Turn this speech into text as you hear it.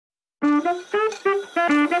What's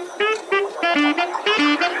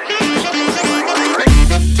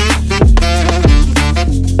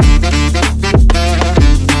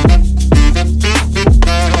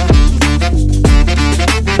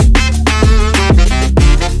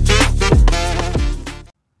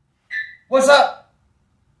up?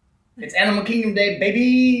 It's Animal Kingdom Day,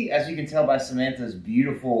 baby! As you can tell by Samantha's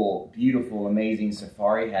beautiful, beautiful, amazing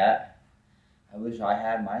safari hat. I wish I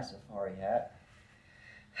had my safari hat.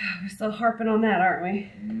 We're still harping on that, aren't we?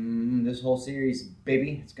 This whole series,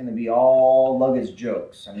 baby, it's gonna be all luggage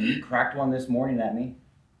jokes. I mean, you cracked one this morning at me.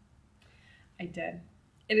 I did.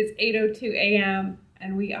 It is 8:02 a.m.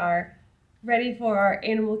 and we are ready for our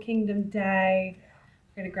Animal Kingdom Day.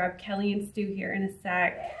 We're gonna grab Kelly and Stu here in a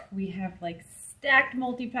sec. We have like stacked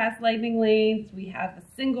multi-pass lightning lanes. We have a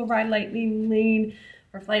single ride lightning lane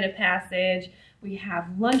for Flight of Passage. We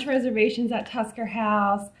have lunch reservations at Tusker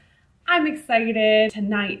House. I'm excited.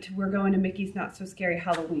 Tonight we're going to Mickey's Not So Scary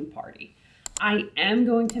Halloween Party. I am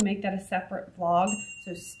going to make that a separate vlog,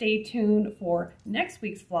 so stay tuned for next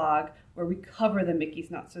week's vlog where we cover the Mickey's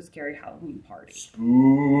Not So Scary Halloween Party. Spooky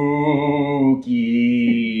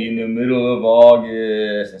in the middle of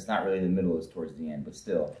August. It's not really in the middle, it's towards the end, but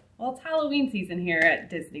still. Well, it's Halloween season here at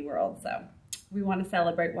Disney World, so we want to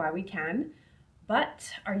celebrate while we can.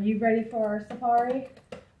 But are you ready for our safari?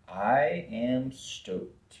 I am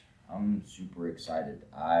stoked. I'm super excited.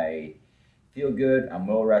 I feel good. I'm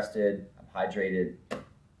well rested. I'm hydrated. I'm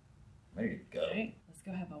ready to go. All right, let's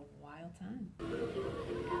go have a wild time.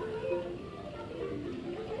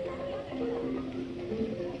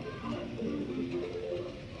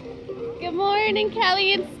 Good morning,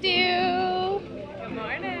 Kelly and Stu. Good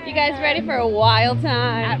morning. You guys ready for a wild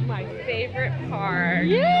time? At my favorite park.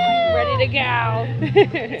 Yeah! Ready to go.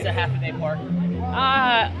 It's a half a day park.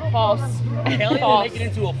 False. Kelly False. will make it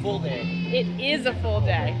into a full day. It is a full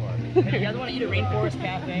day. Hey, you guys want to eat at Rainforest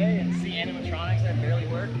Cafe and see animatronics that barely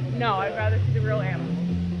work? No, I'd rather see the real animals.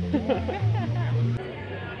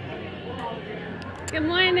 Good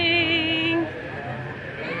morning.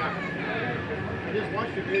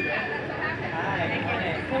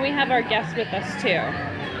 And we have our guests with us too.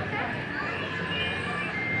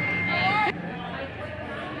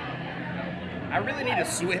 I really need a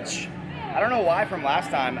switch. I don't know why from last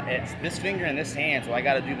time. It's this finger and this hand, so I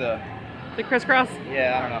got to do the crisscross?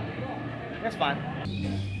 Yeah, I don't know. That's fine.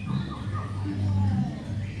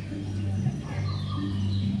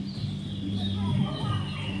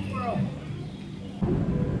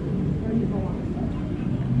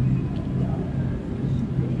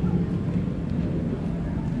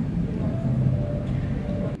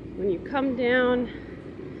 When you come down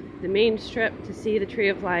the main strip to see the Tree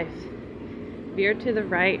of Life, veer to the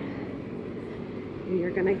right, and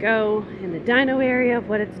you're gonna go in the dino area of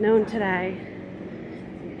what it's known today.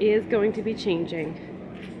 It is going to be changing.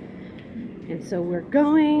 And so we're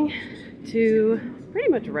going to pretty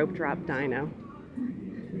much rope drop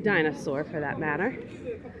dinosaur for that matter,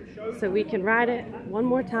 so we can ride it one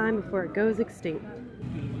more time before it goes extinct.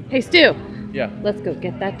 Hey Stu! Yeah. Let's go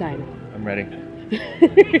get that dino. I'm ready.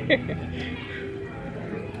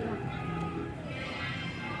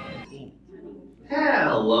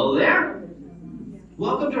 Hello there.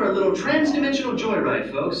 Welcome to our little trans-dimensional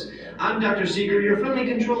joyride, folks. I'm Dr. Seeger, your friendly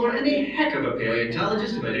controller and a heck of a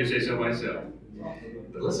paleontologist, if I do say so myself.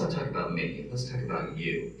 But let's not talk about me. Let's talk about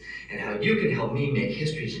you and how you can help me make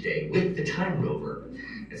history today with the Time Rover.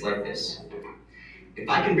 It's like this. If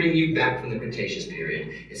I can bring you back from the Cretaceous period,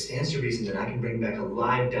 it stands to reason that I can bring back a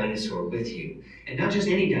live dinosaur with you. And not just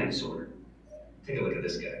any dinosaur. Take a look at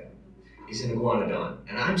this guy. He's an iguanodon,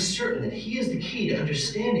 and I'm certain that he is the key to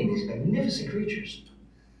understanding these magnificent creatures.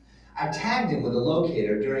 I tagged him with a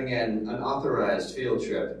locator during an unauthorized field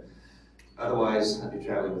trip. Otherwise, I'd be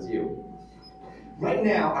traveling with you. Right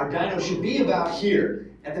now, our dino should be about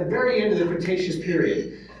here, at the very end of the Cretaceous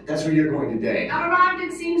period. That's where you're going today. Arrived,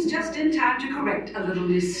 it seems, just in time to correct a little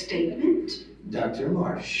misstatement. Dr.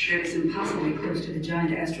 Marsh. That is impossibly close to the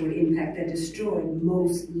giant asteroid impact that destroyed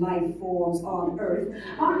most life forms on Earth.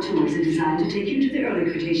 Our tours are designed to take you to the early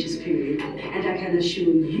Cretaceous period, and I can assure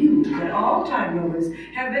you that all time rovers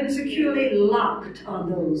have been securely locked on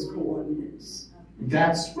those coordinates.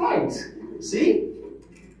 That's right. See?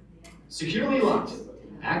 Securely locked.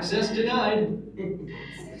 Access denied.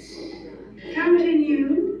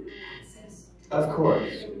 Continue. Of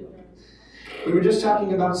course. We were just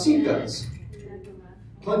talking about seatbelts.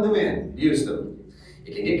 Plug them in. Use them.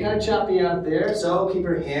 It can get kind of choppy out there, so keep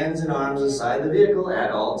your hands and arms inside the vehicle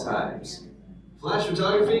at all times. Flash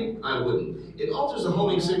photography? I wouldn't. It alters the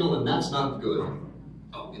homing signal, and that's not good.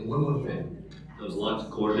 Oh, and one more thing. Those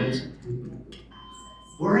locked coordinates?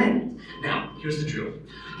 We're in. Here's the drill.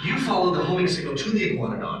 You follow the homing signal to the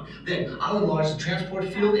iguanodon, then I'll enlarge the transport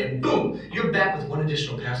field, and boom, you're back with one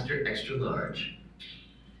additional passenger extra large.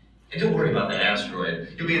 And don't worry about that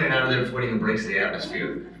asteroid. You'll be in and out of there before it even breaks the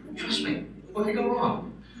atmosphere. Trust me, what could go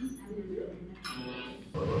wrong?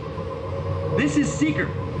 This is Seeker.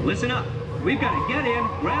 Listen up. We've got to get in,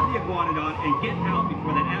 grab the iguanodon, and get out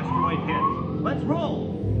before that asteroid hits. Let's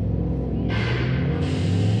roll!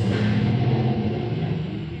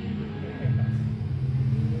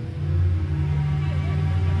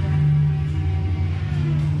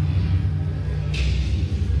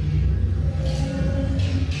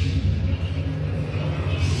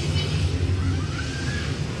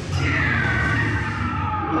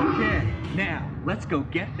 Okay, now, let's go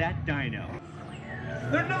get that dino.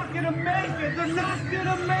 They're not gonna make it! They're not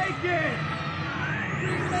gonna make it! We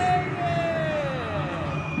made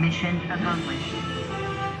it! Mission accomplished.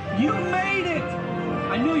 You made it!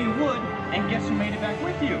 I knew you would, and guess who made it back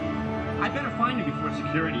with you? I better find you before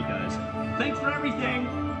security does. Thanks for everything!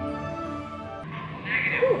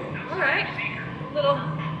 Alright. Little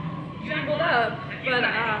jumbled up,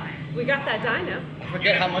 but we got that dino. I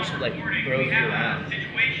forget how much it like throws you around.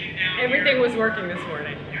 Everything was working this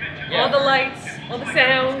morning. Yeah. All the lights, all the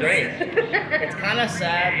sounds. It's great. It's kind of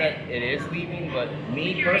sad that it is leaving, but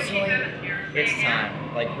me personally, it's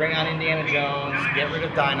time. Like, bring on Indiana Jones, get rid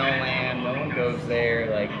of Dino Land, no one goes there.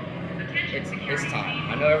 Like, it's time.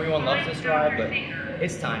 I know everyone loves this ride, but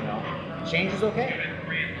it's time, y'all. Change is okay.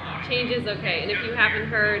 Change is okay. And if you haven't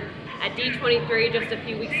heard, at D23 just a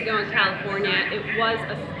few weeks ago in California, it was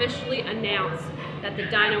officially announced that the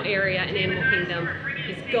dino area in Animal Kingdom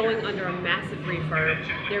is going under a massive refurb.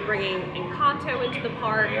 They're bringing Encanto into the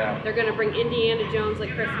park. Yeah. They're going to bring Indiana Jones,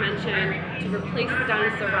 like Chris mentioned, to replace the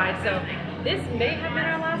dinosaur ride. So this may have been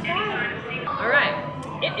our last ride. All right,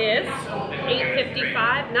 it is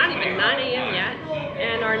 8:55, not even 9 a.m. yet,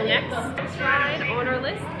 and our next ride on our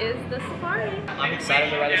list is the safari. I'm excited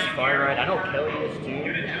to ride a safari ride. I know Kelly is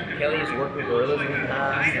too. Kelly has worked with gorillas in the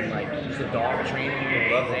past, and like she's a dog trainer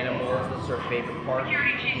who loves animals. This is her favorite part,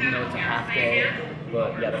 even though it's a half day.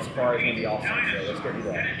 But yeah, the safari is gonna be awesome. So let's go do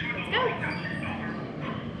that. Let's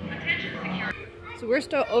go. So we're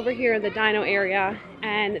still over here in the dino area,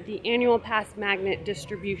 and the annual pass magnet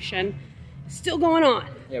distribution is still going on.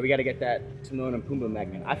 Yeah, we got to get that Timon and Pumbaa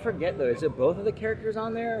magnet. I forget though, is it both of the characters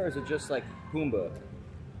on there, or is it just like Pumbaa?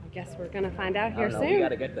 I guess we're gonna find out here soon. We got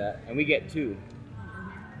to get that, and we get two.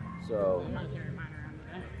 So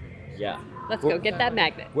yeah, let's go get that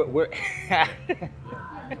magnet. We're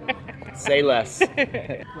say less.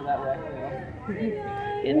 Good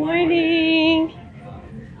morning.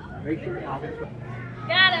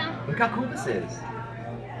 Got him. Look how cool this is.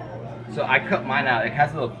 So I cut mine out. It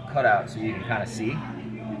has a little cutout so you can kind of see.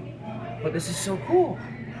 But this is so cool.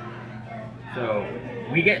 So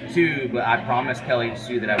we get two, but I promised Kelly and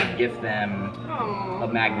Sue that I would gift them a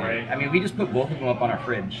magnet. I mean, we just put both of them up on our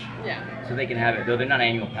fridge. Yeah. So they can have it. Though they're not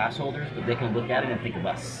annual pass holders, but they can look at it and think of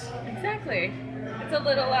us. Exactly. It's a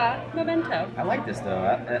little memento. I like this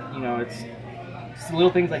though. You know, it's the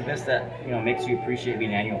little things like this that, you know, makes you appreciate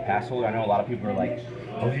being an annual pass holder. I know a lot of people are like,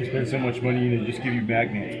 oh, if you spend so much money and they just give you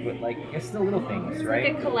magnets. But like, it's the little things, right?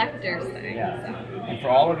 It's like a collector's thing. Yeah. So. And for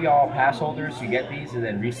all of y'all pass holders who get these and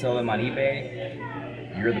then resell them on eBay,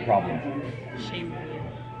 you're the problem. Shame on you.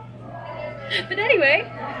 But anyway.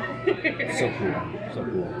 So cool. So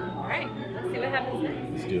cool. All right. Let's see what happens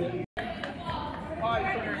next. Let's do it.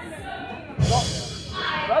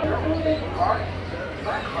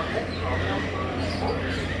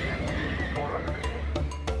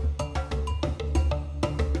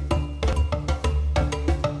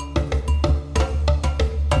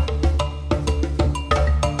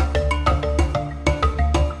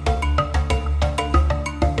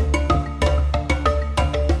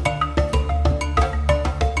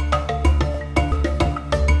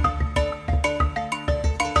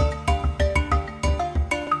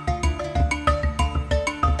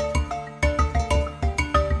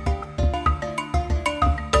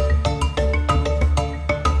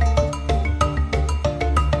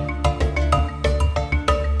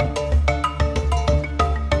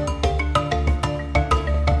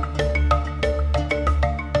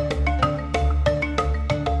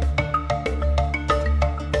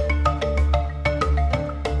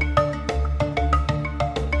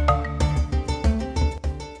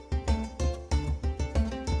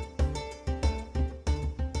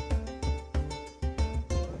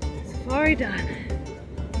 Safari done.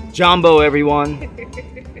 Jumbo, everyone.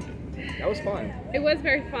 That was fun. It was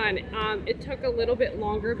very fun. It took a little bit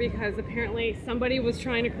longer because apparently somebody was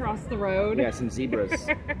trying to cross the road. Yeah, some zebras,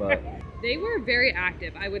 but They were very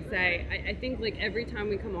active, I would say. I think like every time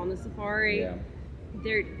we come on the safari,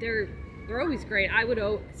 they're always great. I would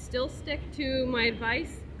still stick to my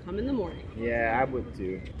advice. Come in the morning. Yeah, I would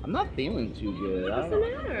too. I'm not feeling too good. What's the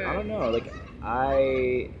matter? I don't know. Like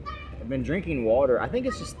I've been drinking water. I think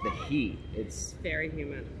it's just the heat. It's very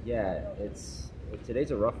humid. Yeah,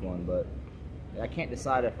 today's a rough one, but I can't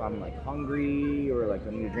decide if I'm like hungry or like I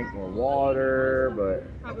need to drink more water,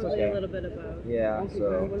 but probably it's okay. a little bit of both. Yeah,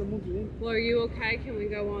 so. Well, are you okay? Can we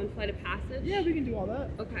go on Flight of Passage? Yeah, we can do all that.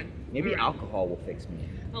 Okay. Maybe alcohol will fix me.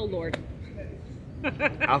 Oh Lord.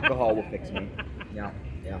 Alcohol will fix me. Yeah.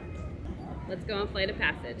 Let's go on Flight of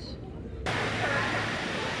Passage.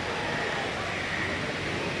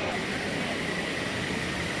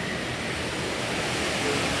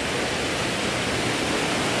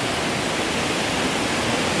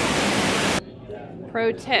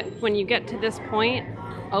 Pro tip, when you get to this point,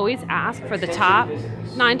 always ask for the top.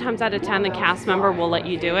 9 times out of 10, the cast member will let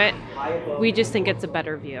you do it. We just think it's a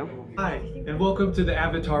better view. Hi, and welcome to the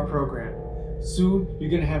Avatar program. Soon,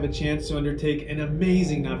 you're going to have a chance to undertake an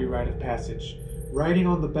amazing Navi rite of passage, riding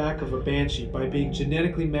on the back of a Banshee by being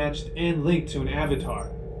genetically matched and linked to an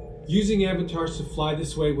avatar. Using avatars to fly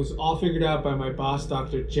this way was all figured out by my boss,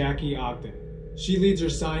 Dr. Jackie Ogden. She leads our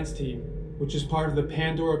science team, which is part of the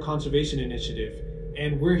Pandora Conservation Initiative,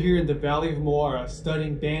 and we're here in the Valley of Moara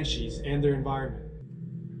studying banshees and their environment.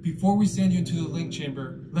 Before we send you into the link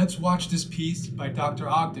chamber, let's watch this piece by Dr.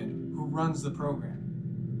 Ogden, who runs the program.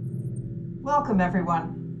 Welcome,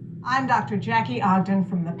 everyone. I'm Dr. Jackie Ogden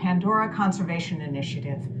from the Pandora Conservation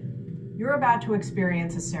Initiative. You're about to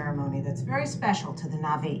experience a ceremony that's very special to the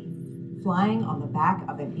Na'vi, flying on the back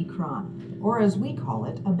of an Ikran, or as we call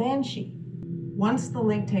it, a banshee. Once the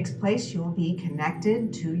link takes place, you'll be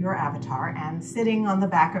connected to your avatar and sitting on the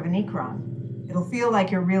back of an Ikran. It'll feel like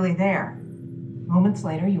you're really there. Moments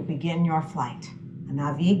later, you'll begin your flight. A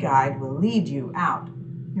Na'vi guide will lead you out.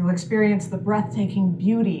 You'll experience the breathtaking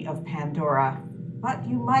beauty of Pandora, but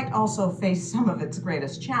you might also face some of its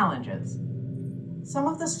greatest challenges. Some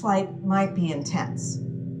of this flight might be intense,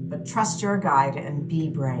 but trust your guide and be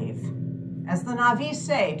brave. As the Na'vi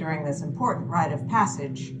say during this important rite of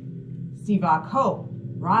passage, Sivako,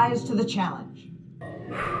 rise to the challenge.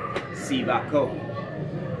 Sivako.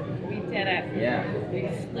 We did it. Yeah. We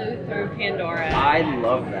flew through Pandora. I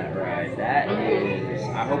love that ride. That is,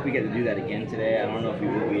 I hope we get to do that again today. I don't know if we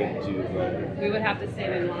will be able to, but. We would have to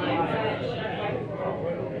stand in line.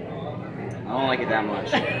 I don't like it that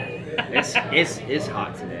much. It's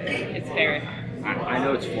hot today. It's very hot. I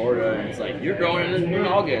know it's Florida and it's like, you're going in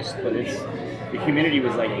August, but the humidity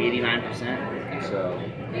was like 89%, so.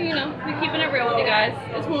 You know, we're keeping it real with you guys.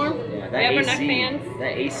 It's warm. Yeah, we have our neck fans.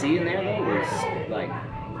 That AC in there though was like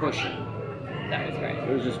pushing. That was great.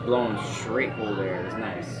 It was just blowing straight cold air. It was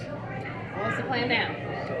nice. What's the plan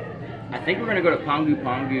now? I think we're gonna go to Pangu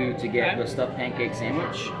Pangu to get the stuffed pancake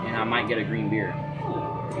sandwich, and I might get a green beer.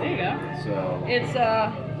 There you go. So it's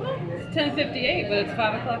 10:58, but it's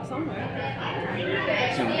 5 o'clock somewhere.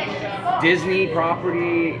 Some Disney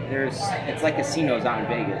property. It's like casinos out in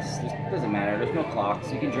Vegas. It doesn't matter. There's no clocks.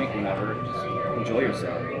 You can drink whenever. Just enjoy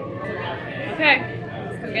yourself. Okay,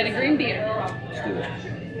 let's go get a green beer. Let's do it.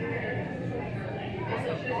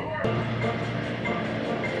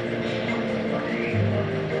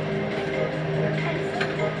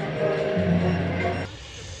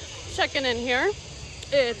 Checking in here.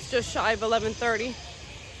 It's just shy of 11:30.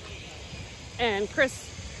 And Chris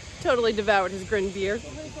totally devoured his green beer.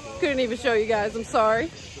 Couldn't even show you guys, I'm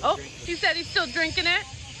sorry. Oh, he said he's still drinking it.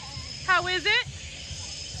 How is it?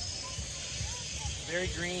 Very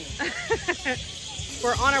green.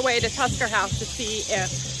 We're on our way to Tusker House to see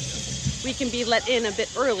if we can be let in a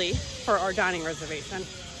bit early for our dining reservation.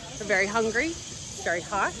 We're very hungry, it's very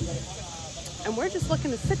hot, and we're just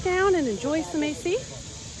looking to sit down and enjoy some AC.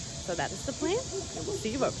 So that is the plan, and we'll see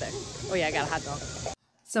you over there. Oh yeah, I got a hot dog.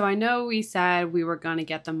 So I know we said we were gonna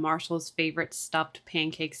get the Marshall's favorite stuffed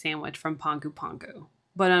pancake sandwich from Pangu Pangu,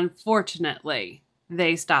 but unfortunately,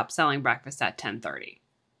 they stopped selling breakfast at 10:30.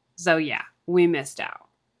 So yeah, we missed out.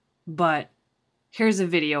 But here's a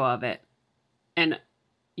video of it, and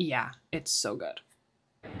yeah, it's so good.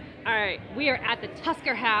 All right, we are at the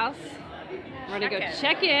Tusker House. We're gonna go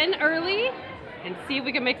check in early and see if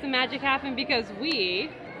we can make some magic happen because we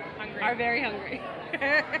are very hungry.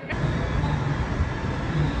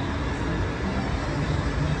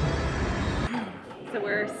 So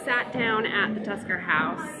we're sat down at the Tusker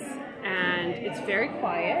House and it's very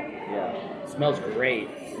quiet. Yeah, it smells great.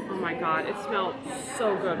 Oh my God, it smelled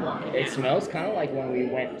so good walking in. It smells kind of like when we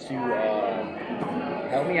went to,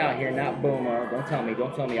 help me out here, not Boma. Don't tell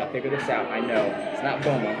me, I'll figure this out. I know, it's not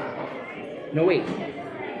Boma. No, wait.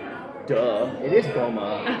 Duh. It is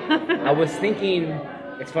Boma. I was thinking...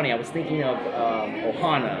 It's funny, I was thinking of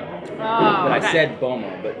Ohana, but I said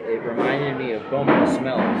Boma, but it reminded me of Boma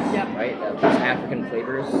smells, right? Those African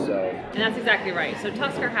flavors, so... And that's exactly right. So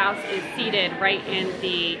Tusker House is seated right in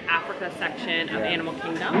the Africa section of Animal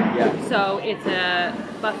Kingdom. Yeah. So it's a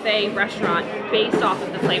buffet restaurant based off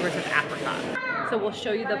of the flavors of Africa. So we'll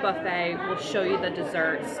show you the buffet, we'll show you the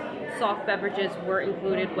desserts. Soft beverages were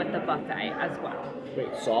included with the buffet as well.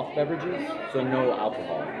 Wait, soft beverages? So no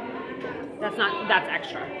alcohol? That's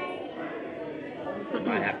extra.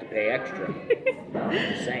 Might have to pay extra. I'm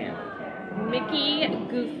just saying. Mickey,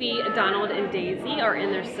 Goofy, Donald, and Daisy are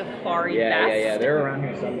in their safari vest. Yeah, they're around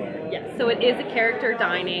here somewhere. Yes, so it is a character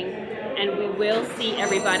dining, and we will see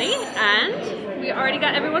everybody, and we already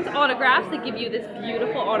got everyone's autographs. They give you this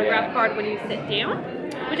beautiful autograph card when you sit down,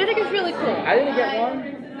 which I think is really cool. I didn't get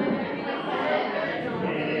one.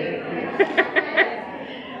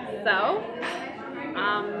 So,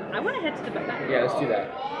 I want to head to the buffet. Yeah, let's do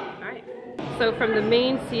that. All right. So from the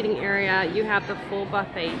main seating area, you have the full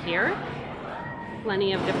buffet here.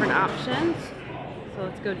 Plenty of different options. So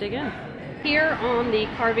let's go dig in. Here on the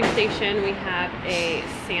carving station, we have a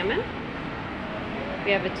salmon.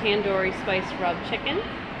 We have a tandoori spice rub chicken.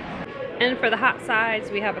 And for the hot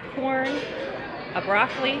sides, we have a corn, a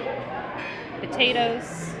broccoli,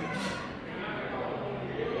 potatoes,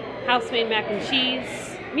 house-made mac and cheese,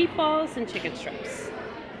 meatballs, and chicken strips.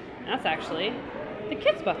 That's actually the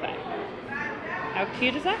kids' buffet. How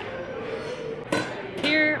cute is that?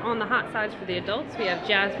 Here on the hot sides for the adults, we have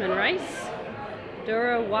jasmine rice,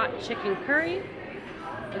 Dura Wat chicken curry,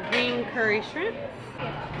 a green curry shrimp.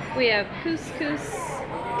 We have couscous,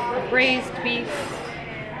 braised beef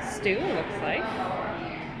stew, it looks like.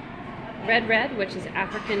 Red, which is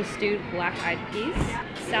African stewed black-eyed peas.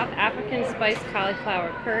 South African spiced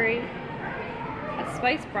cauliflower curry. A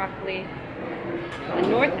spiced broccoli. A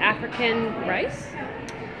North African rice.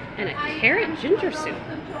 And a carrot ginger soup.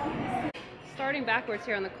 Starting backwards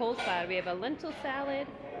here on the cold side, we have a lentil salad,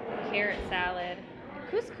 carrot salad,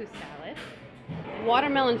 couscous salad,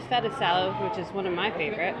 watermelon feta salad, which is one of my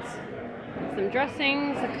favorites, some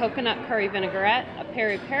dressings, a coconut curry vinaigrette, a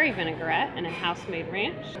peri-peri vinaigrette, and a house-made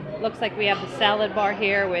ranch. Looks like we have the salad bar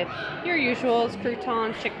here with your usuals,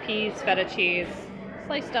 croutons, chickpeas, feta cheese,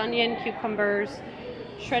 sliced onion, cucumbers,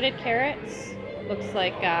 shredded carrots, looks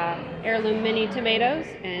like heirloom mini tomatoes,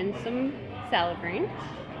 and some salad greens.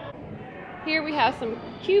 Here we have some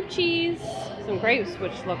cube cheese, some grapes,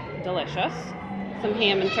 which look delicious, some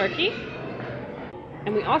ham and turkey,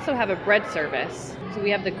 and we also have a bread service. So we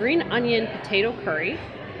have the green onion potato curry,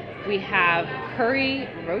 we have curry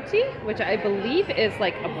roti, which I believe is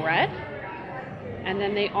like a bread, and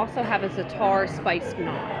then they also have a za'atar spiced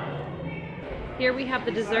naan. Here we have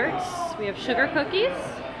the desserts. We have sugar cookies,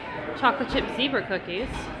 chocolate chip zebra cookies,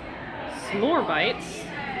 s'more bites,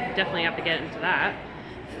 definitely have to get into that,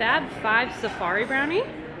 Fab 5 safari brownie.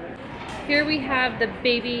 Here we have the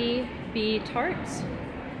baby bee tarts,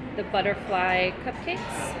 the butterfly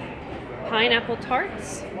cupcakes, pineapple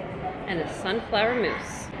tarts, and a sunflower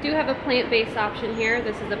mousse. Do have a plant-based option here.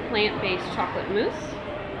 This is a plant-based chocolate mousse,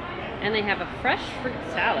 and they have a fresh fruit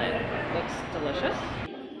salad. Looks delicious.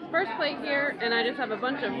 First plate here, and I just have a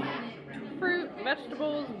bunch of fruit,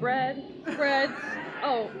 vegetables, breads.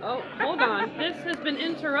 Oh, hold on. This has been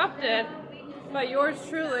interrupted by yours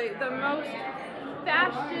truly, the most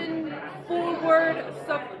fashion-forward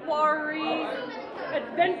safari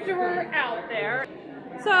adventurer out there.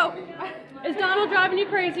 So, is Donald driving you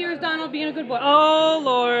crazy, or is Donald being a good boy? Oh,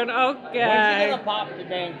 Lord, okay. When's he gonna pop the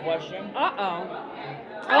dang question? Uh-oh.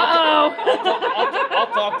 I'll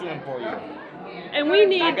talk to him for you. And we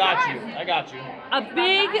need... I got you. A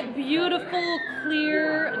big, beautiful,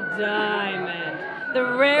 clear diamond. The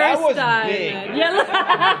rarest diamond. Big.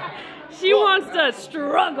 Yeah, she wants to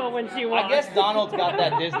struggle when she wants. I guess Donald's got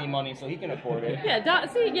that Disney money, so he can afford it. Yeah,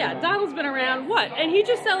 Donald's been around, what? And he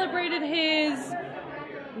just celebrated his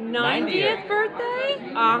 90th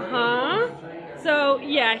birthday? Uh-huh. So,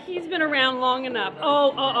 yeah, he's been around long enough.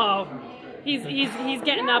 Oh. He's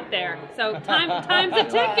getting up there. So time's a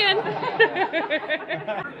ticking.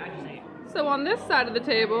 So on this side of the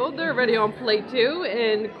table, they're already on plate 2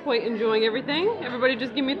 and quite enjoying everything. Everybody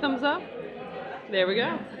just give me a thumbs up. There we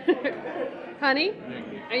go. Honey,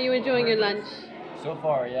 are you enjoying your lunch? So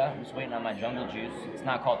far, yeah. I'm just waiting on my jungle juice. It's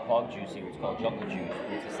not called fog juice here. It's called jungle juice.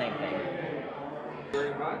 It's the same thing.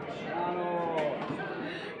 Very much.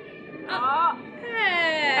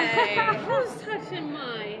 Hey, who's touching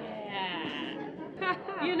my hat?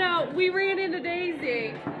 You know, we ran into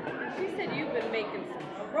Daisy, and she said you've been making some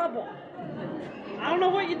trouble. I don't know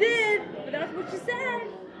what you did, but but that's what you said.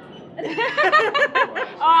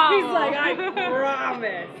 Oh. He's like, I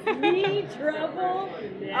promise. Me trouble?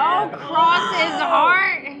 Oh, cross his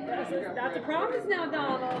heart. That's a promise now,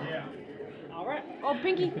 Donald. Yeah. All right. Oh,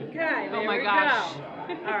 Pinky. Okay, Oh there my we gosh. go.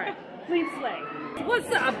 All right, clean slate.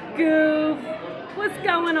 What's up, Goof? What's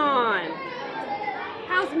going on?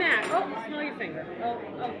 How's Matt? Oh, smell your finger. Oh,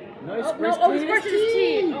 he's brushing his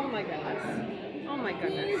teeth. Oh my goodness. Oh my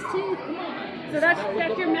goodness. So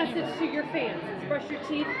that's your message to your fans. Is brush your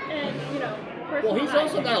teeth and, you know, Well, he's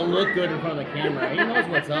also got to look good in front of the camera. He knows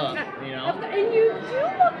what's up, you know? And you do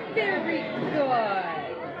look very good.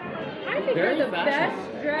 I think Very you're the best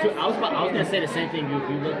fashionable. dressed. I was going to say the same thing. You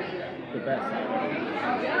look the best.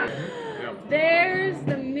 There's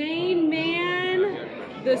the main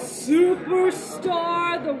man, the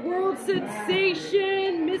superstar, the world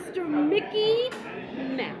sensation, Mr. Mickey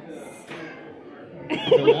Mouse.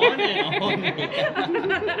 The one and only.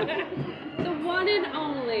 The one and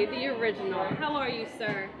only, the original. How are you,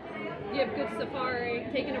 sir? You have good safari,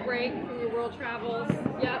 taking a break from your world travels.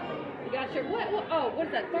 Yep. You got your, what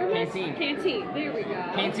is that, thermos? Canteen. Canteen, there we go.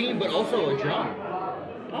 Canteen, but also a drum.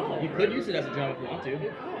 Oh. You could use it as a drum if you want to.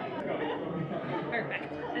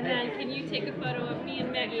 Perfect. And then can you take a photo of me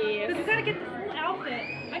and Maggie? Because we gotta get the full outfit.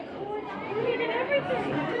 I coordinated everything.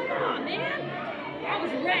 Come on, man. I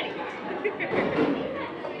was ready.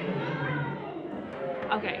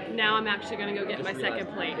 Okay, now I'm actually gonna go get my second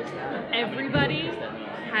plate. Everybody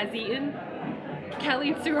has eaten.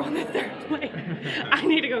 Kelly and Sue are on the third plate. I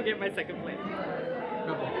need to go get my second plate.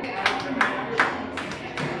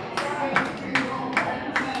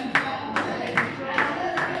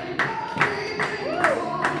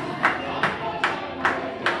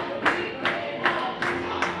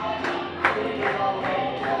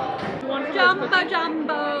 Jumbo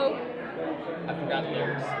Jumbo. I forgot the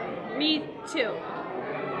lyrics. Me too.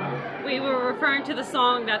 We were referring to the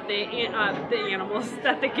song that the animals,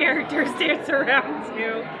 that the characters dance around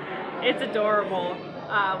to. It's adorable.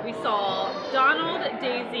 We saw Donald,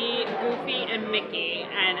 Daisy, Goofy, and Mickey,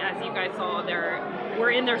 and as you guys saw, we're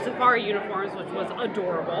in their safari uniforms, which was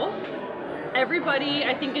adorable. Everybody,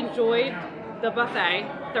 I think, enjoyed the buffet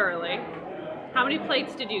thoroughly. How many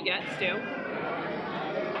plates did you get, Stu?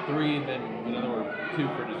 3, then another 2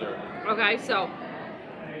 for dessert. Okay, so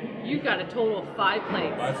you got a total of 5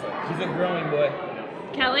 plates. 5 plates. He's a growing boy.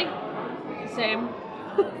 Kelly, same.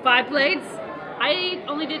 5 plates. I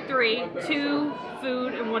only did 3, 2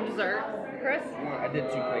 food and 1 dessert. Chris? I did 2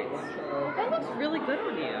 plates. That looks really good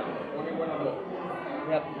on you.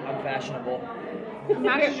 Yep, I'm fashionable. It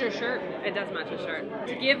matches your shirt. It does match your shirt.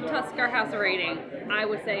 To give Tusker House a rating, I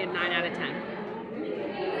would say a 9 out of 10.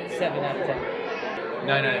 7 out of 10.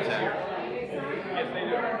 9 out of 10.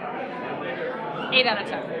 8 out of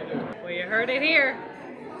 10. Well, you heard it here.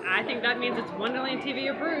 I think that means it's Wonderland TV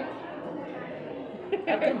approved.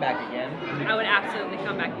 I'd come back again. I would absolutely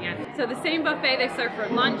come back again. So the same buffet they serve for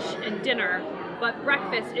lunch and dinner, but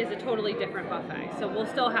breakfast is a totally different buffet. So we'll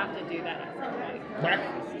still have to do that at some point.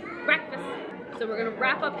 Breakfast. So we're gonna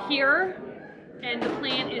wrap up here, and the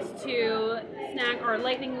plan is to snag our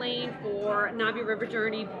lightning lane for Navi River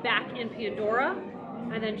Journey back in Pandora,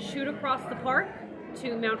 and then shoot across the park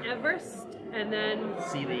to Mount Everest, and then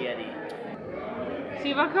See the Yeti.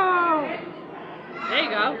 Sivako. There you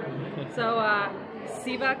go. So,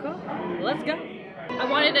 Sivako, let's go. I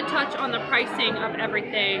wanted to touch on the pricing of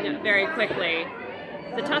everything very quickly.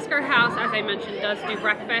 The Tusker House, as I mentioned, does do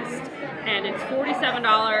breakfast, and it's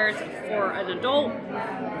 $47 for an adult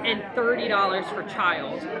and $30 for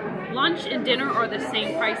child. Lunch and dinner are the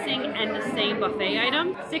same pricing and the same buffet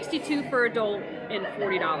item, $62 for adult and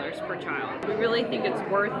 $40 per child. We really think it's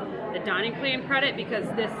worth the dining plan credit because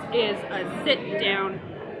this is a sit-down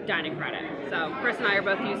dining credit. So Chris and I are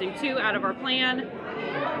both using 2 out of our plan,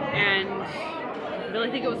 and really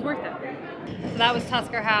think it was worth it. So that was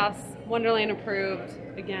Tusker House, Wonderland approved.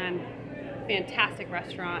 Again, fantastic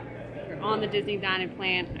restaurant. If you're on the Disney dining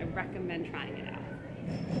plan, I recommend trying it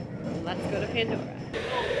out. Let's go to Pandora.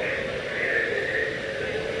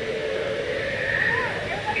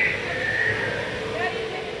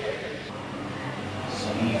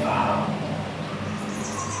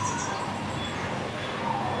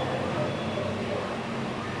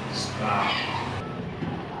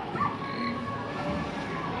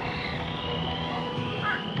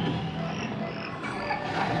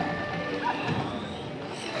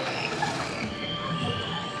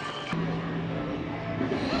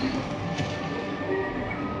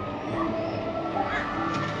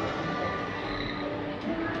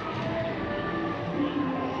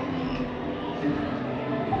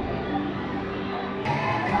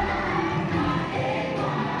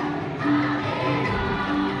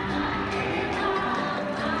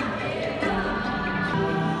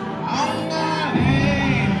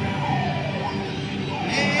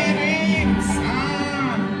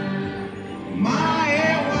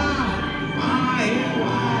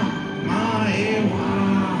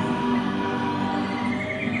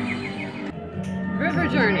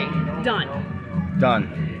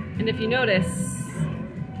 Done. And if you notice,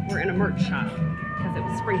 we're in a merch shop because it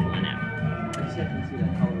was sprinkling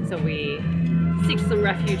out. So we seek some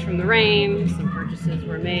refuge from the rain. Some purchases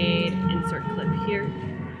were made. Insert clip here.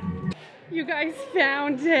 You guys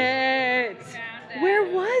found it. Where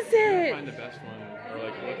was it? Find the best one, or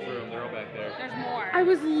like look through them. They're all back there. There's more. I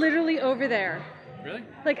was literally over there. Really?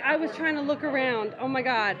 Like I was trying to look around. Oh my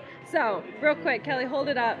God. So real quick, Kelly, hold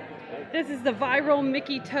it up. This is the viral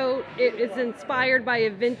Mickey tote. It is inspired by a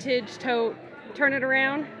vintage tote. Turn it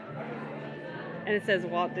around. And it says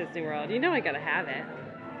Walt Disney World. You know I gotta have it.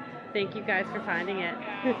 Thank you guys for finding it.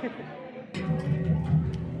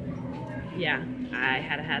 Yeah, I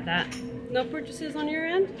had to have that. No purchases on your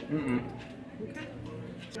end? Mm-mm. Okay.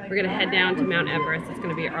 We're gonna head down to Mount Everest. It's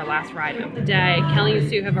gonna be our last ride of the day. Kelly and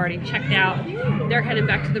Sue have already checked out. They're heading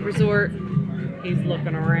back to the resort. He's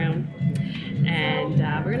looking around. And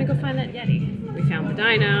we're gonna go find that Yeti. We found the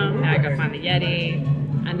dino, now I gotta find the Yeti,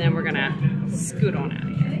 and then we're gonna scoot on out of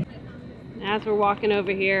here. As we're walking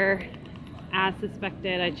over here, as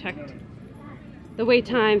suspected, I checked the wait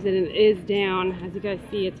times and it is down. As you guys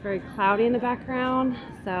see, it's very cloudy in the background.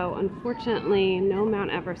 So unfortunately, no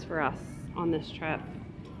Mount Everest for us on this trip.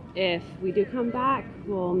 If we do come back,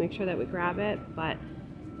 we'll make sure that we grab it, but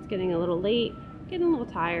it's getting a little late, getting a little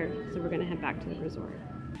tired, so we're gonna head back to the resort.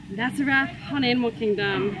 That's a wrap on Animal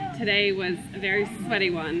Kingdom. Today was a very sweaty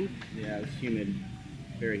one. Yeah, it was humid,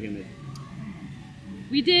 very humid.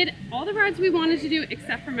 We did all the rides we wanted to do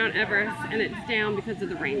except for Mount Everest, and it's down because of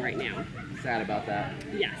the rain right now. Sad about that.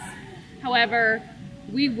 Yes. However,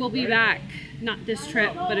 we will be back, not this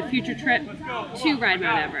trip, but a future trip to ride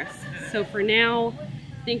Mount Everest. So for now,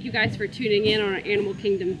 thank you guys for tuning in on our Animal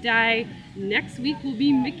Kingdom Day. Next week will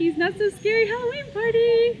be Mickey's Not So Scary Halloween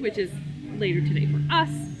Party, which is later today for us,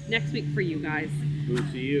 next week for you guys. We'll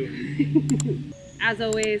see you. As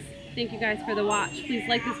always, thank you guys for the watch. Please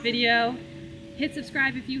like this video. Hit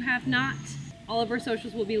subscribe if you have not. All of our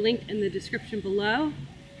socials will be linked in the description below.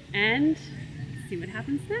 And see what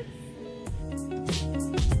happens next.